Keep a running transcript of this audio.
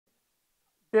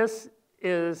This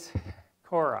is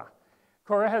Cora.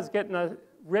 Cora has gotten a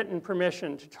written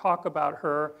permission to talk about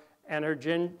her and her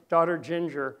daughter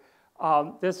Ginger.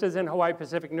 This is in Hawaii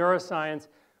Pacific Neuroscience.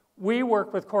 We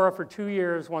worked with Cora for 2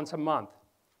 years, once a month.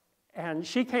 And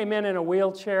she came in a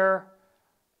wheelchair,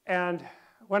 and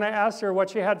when I asked her what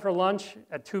she had for lunch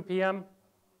at 2 p.m.,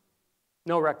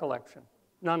 no recollection,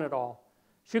 none at all.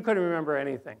 She couldn't remember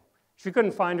anything. She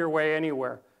couldn't find her way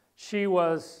anywhere. She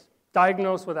was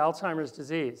diagnosed with Alzheimer's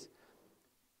disease.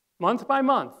 Month by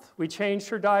month, we changed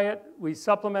her diet, we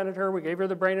supplemented her, we gave her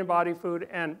the brain and body food,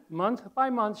 and month by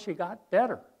month, she got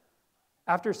better.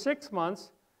 After 6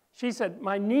 months, she said,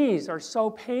 my knees are so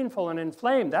painful and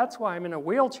inflamed. That's why I'm in a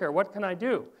wheelchair. What can I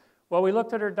do? Well, we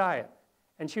looked at her diet,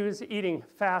 and she was eating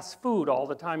fast food all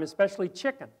the time, especially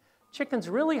chicken. Chicken's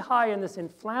really high in this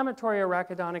inflammatory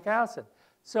arachidonic acid.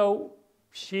 So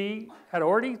she had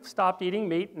already stopped eating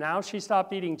meat. Now she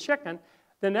stopped eating chicken.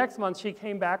 The next month, she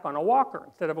came back on a walker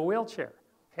instead of a wheelchair.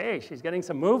 Okay, she's getting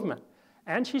some movement.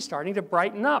 And she's starting to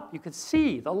brighten up. You could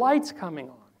see the lights coming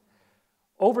on.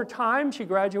 Over time, she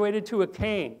graduated to a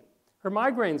cane. Her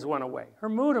migraines went away. Her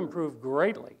mood improved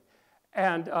greatly,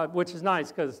 and which is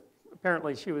nice because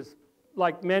apparently she was,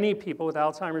 like many people with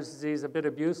Alzheimer's disease, a bit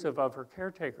abusive of her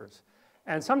caretakers.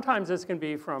 And sometimes this can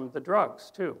be from the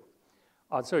drugs, too.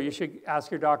 So you should ask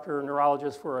your doctor or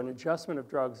neurologist for an adjustment of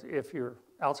drugs if your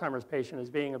Alzheimer's patient is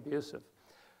being abusive.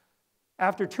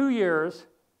 After 2 years,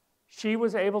 she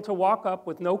was able to walk up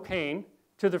with no cane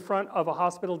to the front of a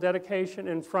hospital dedication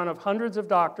in front of hundreds of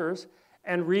doctors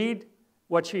and read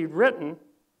what she'd written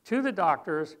to the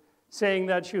doctors, saying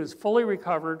that she was fully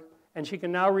recovered and she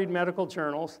can now read medical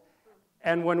journals.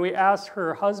 And when we asked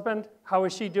her husband, how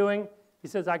is she doing? He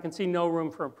says, I can see no room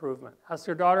for improvement. Asked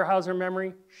her daughter, how's her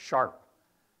memory? Sharp.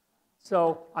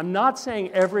 So I'm not saying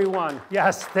everyone,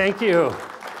 yes, thank you.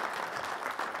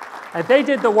 And they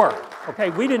did the work,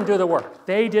 okay? We didn't do the work.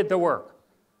 They did the work.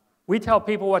 We tell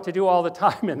people what to do all the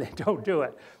time, and they don't do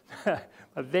it.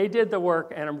 But they did the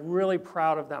work, and I'm really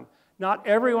proud of them. Not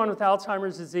everyone with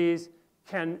Alzheimer's disease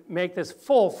can make this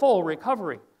full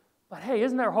recovery. But hey,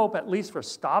 isn't there hope at least for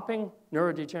stopping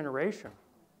neurodegeneration?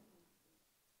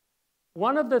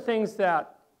 One of the things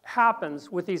that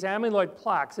happens with these amyloid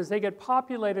plaques is they get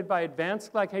populated by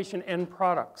advanced glycation end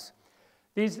products.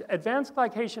 These advanced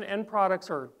glycation end products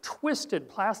are twisted,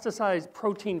 plasticized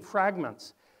protein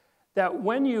fragments that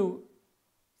when you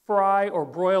fry or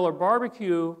broil or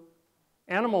barbecue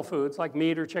animal foods like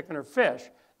meat or chicken or fish,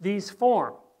 these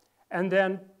form. And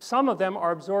then some of them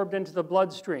are absorbed into the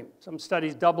bloodstream, some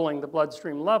studies doubling the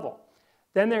bloodstream level.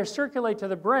 Then they circulate to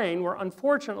the brain where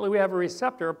unfortunately we have a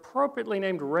receptor appropriately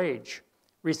named RAGE,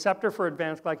 receptor for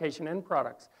advanced glycation end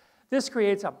products. This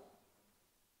creates an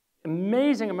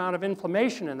amazing amount of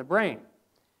inflammation in the brain.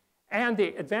 And the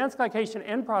advanced glycation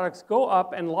end products go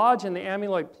up and lodge in the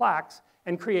amyloid plaques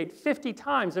and create 50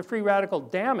 times the free radical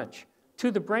damage to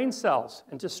the brain cells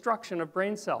and destruction of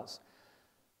brain cells.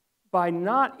 By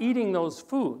not eating those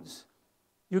foods,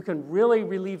 you can really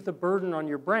relieve the burden on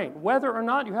your brain, whether or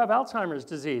not you have Alzheimer's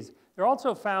disease. They're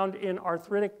also found in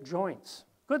arthritic joints.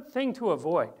 Good thing to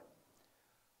avoid.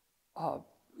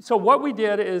 So what we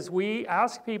did is we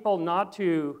asked people not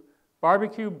to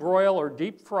barbecue, broil, or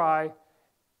deep fry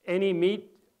any meat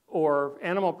or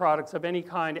animal products of any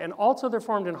kind, and also they're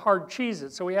formed in hard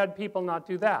cheeses, so we had people not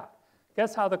do that.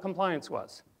 Guess how the compliance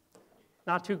was?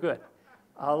 Not too good.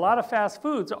 A lot of fast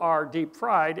foods are deep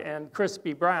fried and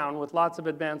crispy brown with lots of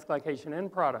advanced glycation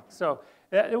end products, so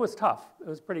it was tough. It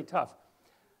was pretty tough.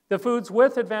 The foods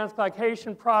with advanced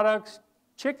glycation products,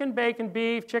 chicken, bacon,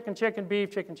 beef, chicken,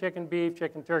 beef, chicken, beef,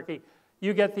 chicken, turkey,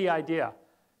 you get the idea.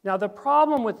 Now, the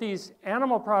problem with these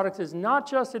animal products is not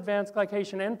just advanced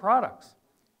glycation end products.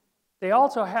 They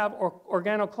also have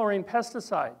organochlorine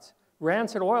pesticides,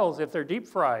 rancid oils if they're deep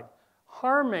fried,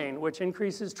 harmine, which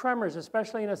increases tremors,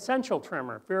 especially an essential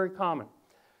tremor, very common,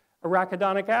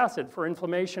 arachidonic acid for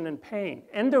inflammation and pain,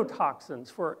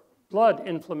 endotoxins for blood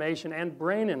inflammation and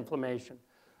brain inflammation,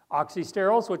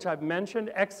 oxysterols, which I've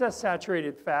mentioned, excess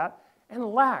saturated fat, and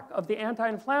lack of the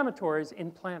anti-inflammatories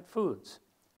in plant foods.